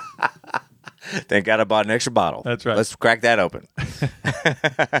 Thank God I bought an extra bottle. That's right. Let's crack that open.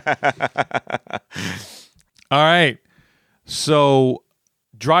 All right. So,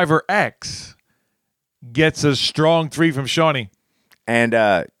 Driver X gets a strong 3 from Shawnee. And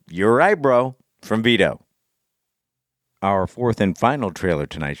you're right, bro, from Vito. Our fourth and final trailer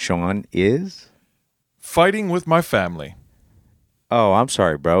tonight, Sean, is... Fighting with My Family. Oh, I'm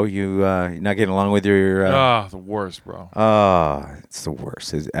sorry, bro. You're not getting along with your... the worst, bro. It's the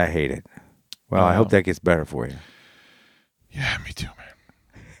worst. I hate it. Well, I hope that gets better for you. Yeah, me too, man.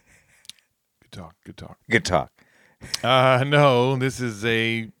 Good talk. Good talk. No, this is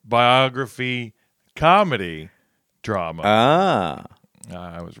a biography comedy drama.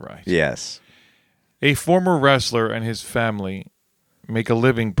 I was right. Yes. A former wrestler and his family make a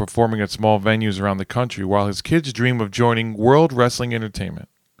living performing at small venues around the country while his kids dream of joining World Wrestling Entertainment.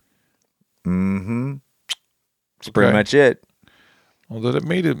 Mm-hmm. That's pretty much it. Although it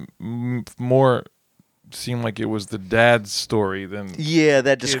made it more seem like it was the dad's story than... Yeah,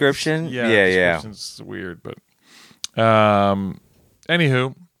 that description. Yeah. Description's weird, but...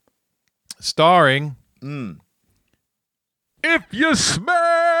 Anywho, starring... If you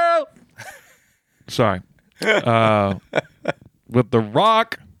smell... Sorry. With The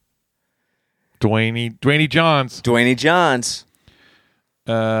Rock, Dwayne Johns. Dwayne Johns.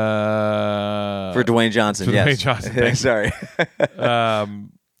 For Dwayne Johnson, for yes. Dwayne Johnson, thank you. Sorry.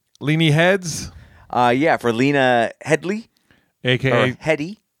 Leanie Heads. Yeah, for Lena Headey. A.K.A.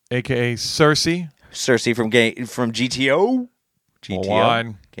 Heady. A.K.A. Cersei. Cersei from GTO. GTO.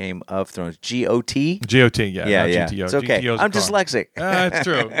 One. Game of Thrones. GOT? GOT, yeah. Yeah, not yeah. GTO. It's okay. GTO's I'm gone. dyslexic. It's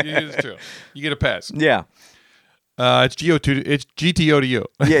true. It's true. You get a pass. Yeah. It's GTO to you.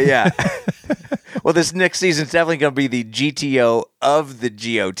 Yeah, yeah. Well, this next season's definitely going to be the GTO of the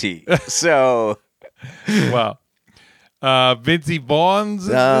GOT. So, Wow. Vincey Vaughn's.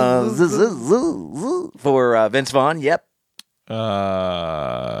 for Vince Vaughn, yep.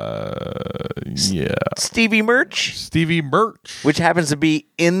 Yeah. Stevie Murch, Stevie Murch. which happens to be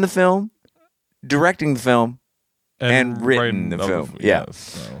in the film, directing the film, and written the film. Yeah.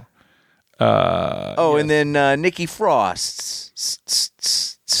 So, and then Nikki Frost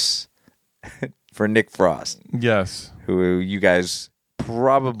for Nick Frost, yes. who you guys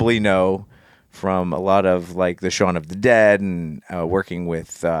probably know from a lot of like the Shaun of the Dead and working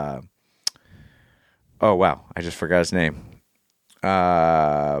with. Oh wow, I just forgot his name.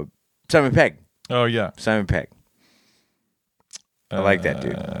 Simon Pegg. Oh yeah. Simon Pegg. I like that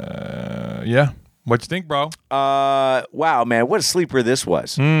dude. Yeah. What you think, bro? Wow, man, what a sleeper this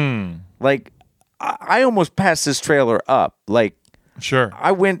was. Hmm. Like, I almost passed this trailer up. Like, Sure.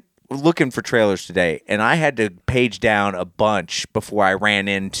 I went looking for trailers today, and I had to page down a bunch before I ran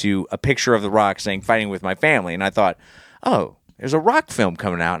into a picture of The Rock saying "fighting with my family," and I thought, oh, there's a Rock film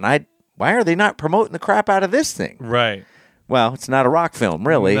coming out, and why are they not promoting the crap out of this thing? Right. Well, it's not a Rock film,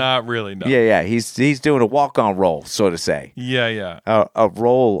 really. Not really. No. Yeah. He's doing a walk-on roll, so to say. Yeah. Yeah. A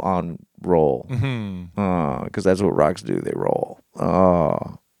roll-on roll. Mm-hmm. Because that's what Rocks do. They roll.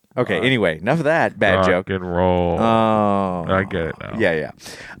 Oh. Okay, anyway, enough of that bad joke. Rock and roll. Oh. I get it now. Yeah.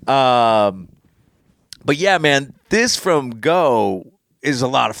 But yeah, man, this from Go is a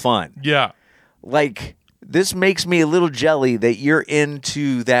lot of fun. Yeah. Like, this makes me a little jelly that you're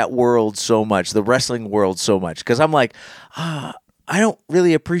into that world so much, the wrestling world so much. Because I'm like, I don't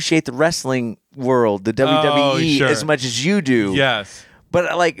really appreciate the wrestling world, the WWE, sure. as much as you do. Yes.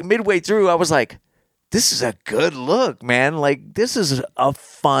 But like midway through, I was like, this is a good look, man. Like, this is a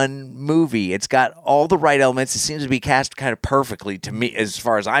fun movie. It's got all the right elements. It seems to be cast kind of perfectly to me, as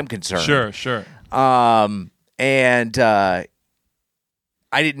far as I'm concerned. Sure. And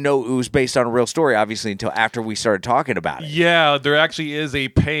I didn't know it was based on a real story, obviously, until after we started talking about it. Yeah, there actually is a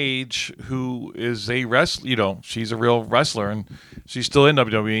Paige who is a wrestler. She's a real wrestler, and she's still in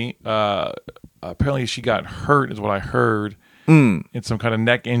WWE. Apparently, she got hurt, is what I heard, in some kind of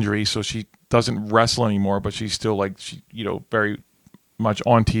neck injury, so she doesn't wrestle anymore. But she's still very much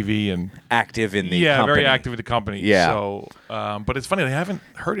on TV and active in the company. Very active in the company. Yeah. So, but it's funny, I haven't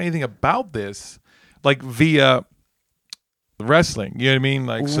heard anything about this, like via wrestling. You know what I mean?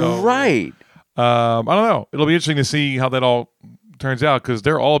 Like, so right. I don't know. It'll be interesting to see how that all turns out, because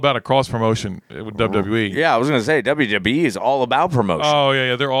they're all about a cross promotion with WWE. Yeah, I was going to say WWE is all about promotion. Oh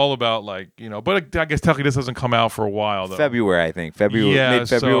yeah. They're all about but I guess technically this doesn't come out for a while though. February, I think. Mid-February.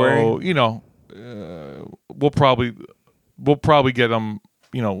 So we'll probably get them.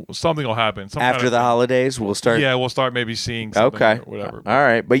 Something will happen After the holidays. We'll start. Yeah, we'll start maybe seeing something or whatever. All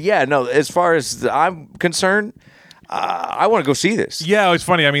right, but yeah, no. As far as I'm concerned, I want to go see this. Yeah, it's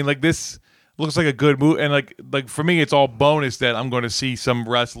funny. I mean, like, this looks like a good movie, and like for me, it's all bonus that I'm going to see some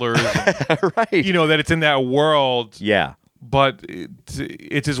wrestlers, right? That it's in that world. Yeah, but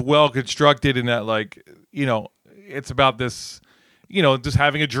it's as well constructed in that, it's about this, just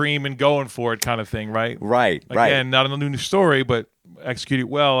having a dream and going for it kind of thing, right? Right. Again, not a new story, but execute it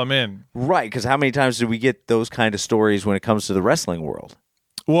well. I'm in. Right, because how many times do we get those kind of stories when it comes to the wrestling world?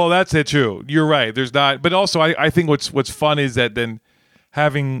 Well, that's it too. You're right. There's not, but also I think what's fun is that then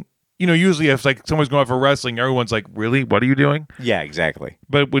having, usually if like someone's going out for wrestling, everyone's like, really? What are you doing? Yeah, exactly.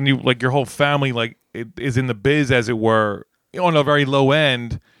 But when you your whole family it is in the biz, as it were, on a very low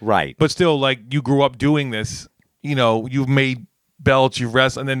end, right? But still, you grew up doing this. You've made belts, you've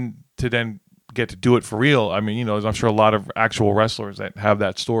wrestled, and then to get to do it for real. I mean, I'm sure a lot of actual wrestlers that have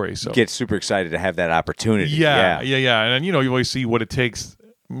that story. So get super excited to have that opportunity. Yeah. And then you always see what it takes.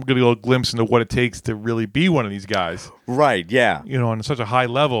 I'm going to get a little glimpse into what it takes to really be one of these guys. Right, yeah. On such a high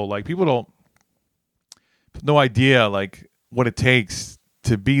level. Like, people don't have no idea, what it takes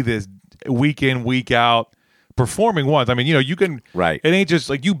to be this week in, week out, performing once. I mean, you can... Right. It ain't just,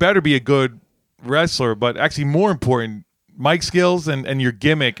 you better be a good wrestler, but actually more important, mic skills and your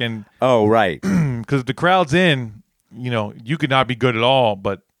gimmick. And oh, right. Because the crowd's in, you could not be good at all,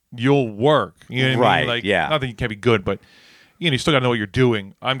 but you'll work. You know what I mean? Right, yeah. Not that you can't be good, but... you still got to know what you're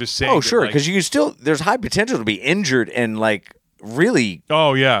doing. I'm just saying. Oh, sure, because you still there's high potential to be injured and really.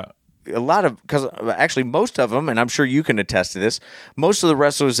 Oh yeah. a lot of, because actually most of them, and I'm sure you can attest to this, most of the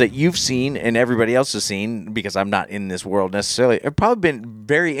wrestlers that you've seen and everybody else has seen, because I'm not in this world necessarily, have probably been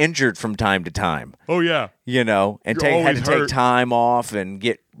very injured from time to time. Oh yeah, And You're had to always take hurt. time off and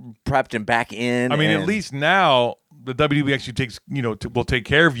get prepped and back in. I mean, and- at least now the WWE actually takes, will take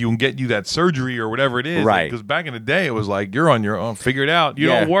care of you and get you that surgery or whatever it is. Right. Because back in the day, it was like, you're on your own, figure it out. You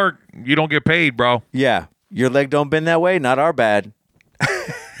Yeah. don't work, you don't get paid, bro. Yeah, your leg don't bend that way, not our bad.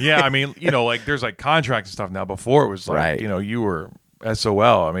 Yeah, I mean, like there's like contracts and stuff now. Before it was like, Right. You were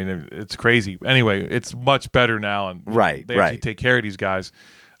SOL. I mean, it's crazy. Anyway, it's much better now, and Right, they actually right. take care of these guys.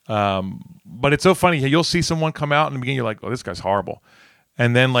 But it's so funny. You'll see someone come out in the beginning, you're like, oh, this guy's horrible.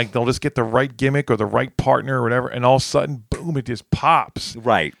 And then like they'll just get the right gimmick or the right partner or whatever, and all of a sudden, boom, it just pops.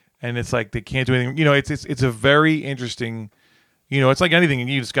 Right. And it's like they can't do anything. It's a very interesting. It's like anything, and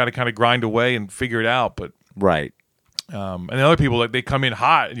you just got to kind of grind away and figure it out. But Right. and the other people, like they come in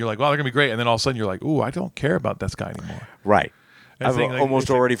hot, and you're like, "Wow, they're gonna be great," and then all of a sudden you're like, "Ooh, I don't care about this guy anymore." Right. And I've it's like- almost it's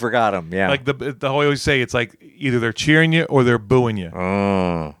like- already forgot him. Yeah. Like the whole I always say, it's like either they're cheering you or they're booing you.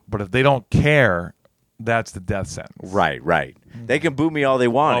 But if they don't care, that's the death sentence. Right. They can boo me all they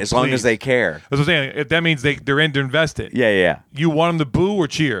want Oh, as long please. as they care. That's what I'm saying. If that means they're in to invest it. Yeah. You want them to boo or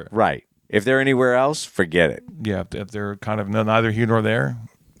cheer? Right. If they're anywhere else, forget it. Yeah. If they're kind of neither here nor there.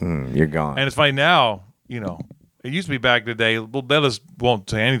 You're gone. And it's funny now. It used to be back in the day. Well, they just won't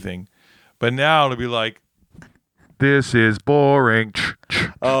say anything, but now it'll be like, "This is boring."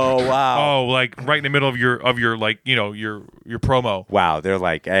 Oh wow. Oh, like right in the middle of your like your promo. Wow. They're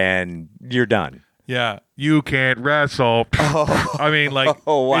like, and you're done. Yeah, you can't wrestle. I mean, like,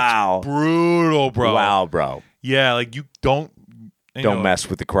 Oh, wow. it's brutal, bro. Wow, bro. Yeah, like you don't Don't mess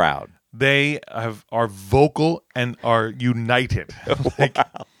with the crowd. They are vocal and are united. Like,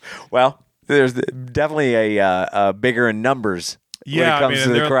 Well, there's definitely a bigger in numbers when it comes to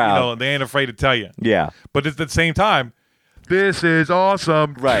the they're- crowd. they ain't afraid to tell you. Yeah. But at the same time, this is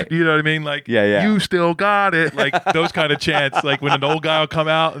awesome. Right. You know what I mean? Like, Yeah. you still got it. Like those kind of chants. Like when an old guy will come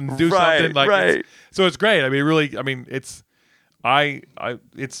out and do Right, something. Like, right. So it's great. I mean, really. I mean, it's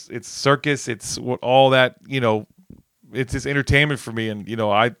circus. It's what all that. It's just entertainment for me, and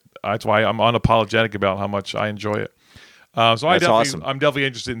that's why I'm unapologetic about how much I enjoy it. So That's awesome. I'm definitely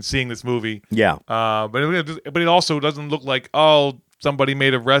interested in seeing this movie. Yeah. But it also doesn't look like somebody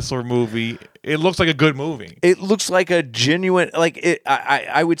made a wrestler movie. It looks like a good movie. It looks like a genuine, like it.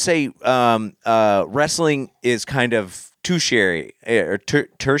 I would say wrestling is kind of tertiary or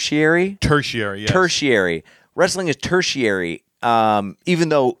tertiary. Tertiary, yes. Tertiary. Wrestling is tertiary. Even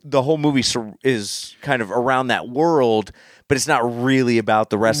though the whole movie is kind of around that world, but it's not really about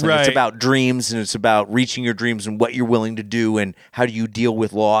the wrestling. It's Right. about dreams, and it's about reaching your dreams and what you're willing to do and how do you deal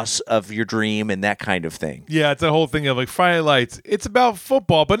with loss of your dream and that kind of thing. Yeah, it's that whole thing of like Friday Lights. It's about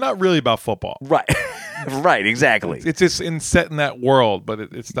football, but not really about football. Right. Right. Exactly. It's just set in that world, but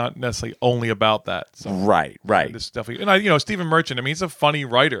it's not necessarily only about that. So Right. Right. this definitely, and Stephen Merchant. I mean, he's a funny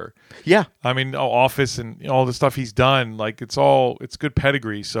writer. Yeah. I mean, Office and all the stuff he's done. Like it's good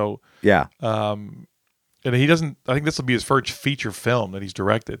pedigree. So, Yeah. and he doesn't. I think this will be his first feature film that he's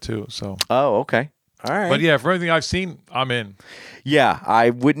directed too. So, Oh, okay. All right. but yeah, for everything I've seen, I'm in. Yeah, I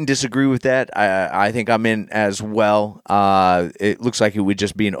wouldn't disagree with that. I think I'm in as well. It looks like it would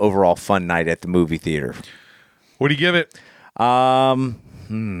just be an overall fun night at the movie theater. What do you give it?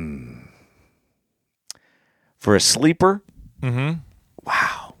 For a sleeper, Mm-hmm.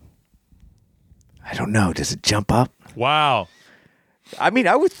 wow. I don't know. Does it jump up? Wow. I mean,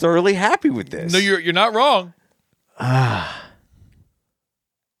 I was thoroughly happy with this. No, you're not wrong.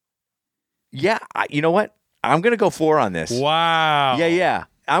 Yeah, you know what? I'm going to go 4 on this. Wow. Yeah.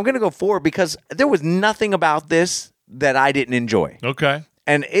 I'm going to go 4 because there was nothing about this that I didn't enjoy. Okay.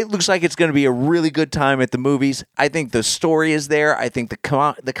 And it looks like it's going to be a really good time at the movies. I think the story is there. I think the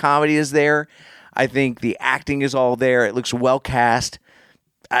comedy is there. I think the acting is all there. It looks well cast.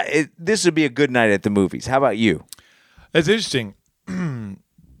 This would be a good night at the movies. How about you? That's interesting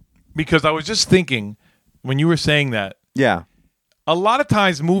because I was just thinking when you were saying that Yeah. a lot of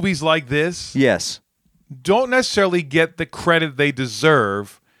times movies like this Yes. don't necessarily get the credit they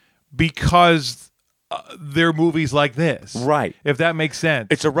deserve because they're movies like this. Right. If that makes sense.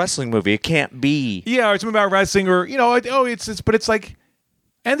 It's a wrestling movie. It can't be. Yeah, or it's about wrestling or, but it's like,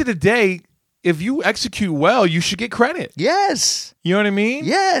 end of the day, if you execute well, you should get credit. Yes. You know what I mean?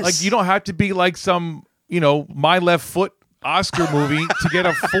 Yes. Like, you don't have to be like some, My Left Foot Oscar movie to get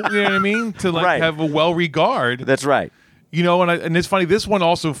a full, you know what I mean? To like Right. have a well regard. That's right. And it's funny, this one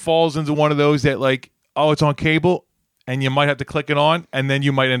also falls into one of those that like, it's on cable and you might have to click it on and then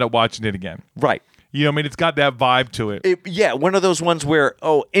you might end up watching it again. Right. You know, I mean, it's got that vibe to it. Yeah, one of those ones where,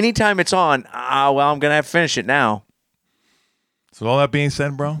 anytime it's on, well, I'm going to have to finish it now. So all that being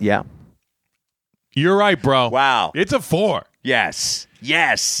said, bro, Yeah. you're right, bro. Wow. It's a 4. Yes.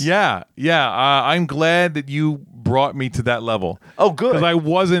 Yeah. I'm glad that you brought me to that level. Oh, good. Because I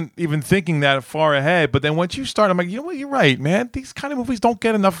wasn't even thinking that far ahead. But then once you start, I'm like, you know what? You're right, man. These kind of movies don't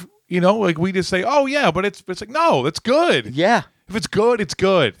get enough, like we just say, oh, yeah, but it's like, no, it's good. Yeah. If it's good, it's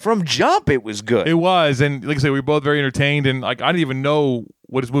good. From jump, it was good. It was. And like I said, we were both very entertained. And like I didn't even know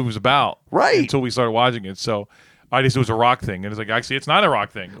what this movie was about. Right. Until we started watching it. So I just, it was a rock thing. And it's like, actually, it's not a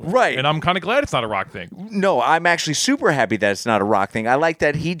rock thing. Right. And I'm kind of glad it's not a rock thing. No, I'm actually super happy that it's not a rock thing. I like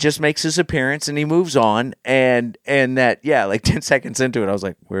that he just makes his appearance and he moves on. And that, like 10 seconds into it, I was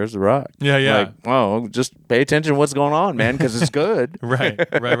like, where's the rock? Yeah. Like, oh, just pay attention to what's going on, man, because it's good. Right.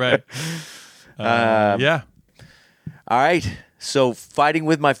 Yeah. All right. So Fighting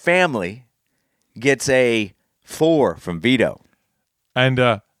With My Family gets a 4 from Vito. And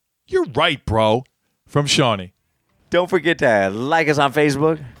you're right, bro, from Shawnee. Don't forget to like us on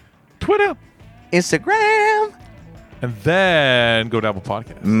Facebook, Twitter, Instagram. and then go to Apple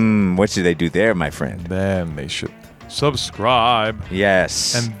Podcasts. What should they do there, my friend? Then they should subscribe.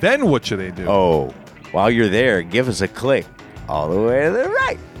 Yes. And then what should they do? oh, while you're there, give us a click all the way to the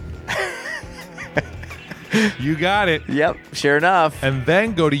right. You got it. Yep, sure enough. And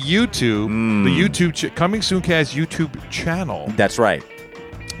then go to YouTube, the YouTube Coming Sooncast YouTube channel, That's right.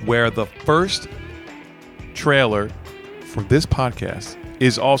 where the first trailer for this podcast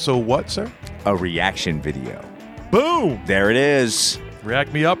is also what, sir? A reaction video. Boom! There it is.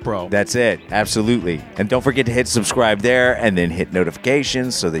 React me up, bro. That's it. Absolutely. And don't forget to hit subscribe there and then hit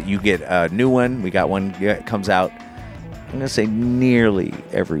notifications so that you get a new one. We got one that comes out, I'm going to say nearly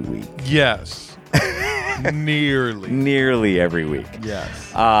every week. Yes. Nearly. Nearly every week.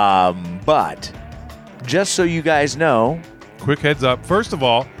 Yes. But just so you guys know, Quick heads up. First of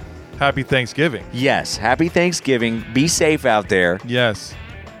all, happy Thanksgiving. yes, happy Thanksgiving. Be safe out there. Yes.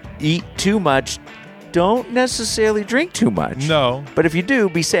 Eat too much. Don't necessarily drink too much. No. But if you do,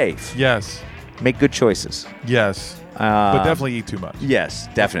 be safe. Yes. Make good choices. Yes. But definitely eat too much. Yes,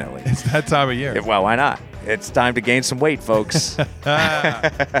 definitely. It's that time of year. Well, why not? It's time to gain some weight, folks. You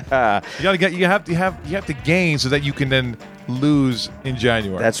have to gain so that you can then lose in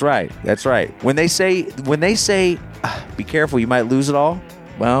January. That's right. That's right. When they say, be careful, you might lose it all.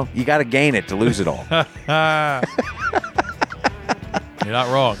 Well, you got to gain it to lose it all. You're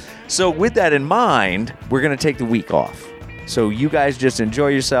not wrong. So with that in mind, we're going to take the week off. So you guys just enjoy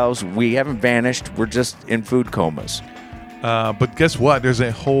yourselves. We haven't vanished. We're just in food comas. But guess what? There's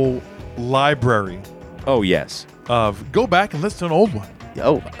a whole library Oh, yes. of go back and listen to an old one.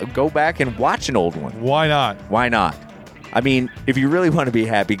 Oh, go back and watch an old one. Why not? Why not? I mean, if you really want to be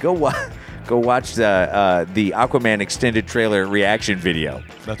happy, go watch the Aquaman extended trailer reaction video.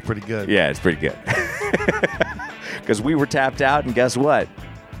 That's pretty good. Yeah, it's pretty good. Because we were tapped out, and guess what?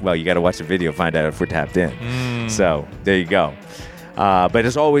 Well, you got to watch the video to find out if we're tapped in. So there you go. But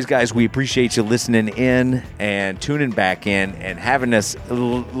as always, guys, we appreciate you listening in and tuning back in and having us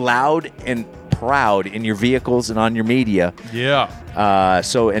loud and proud in your vehicles and on your media. Yeah.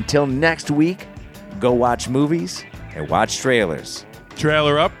 So until next week, go watch movies and watch trailers.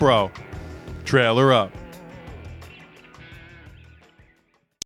 Trailer up, bro. Trailer up.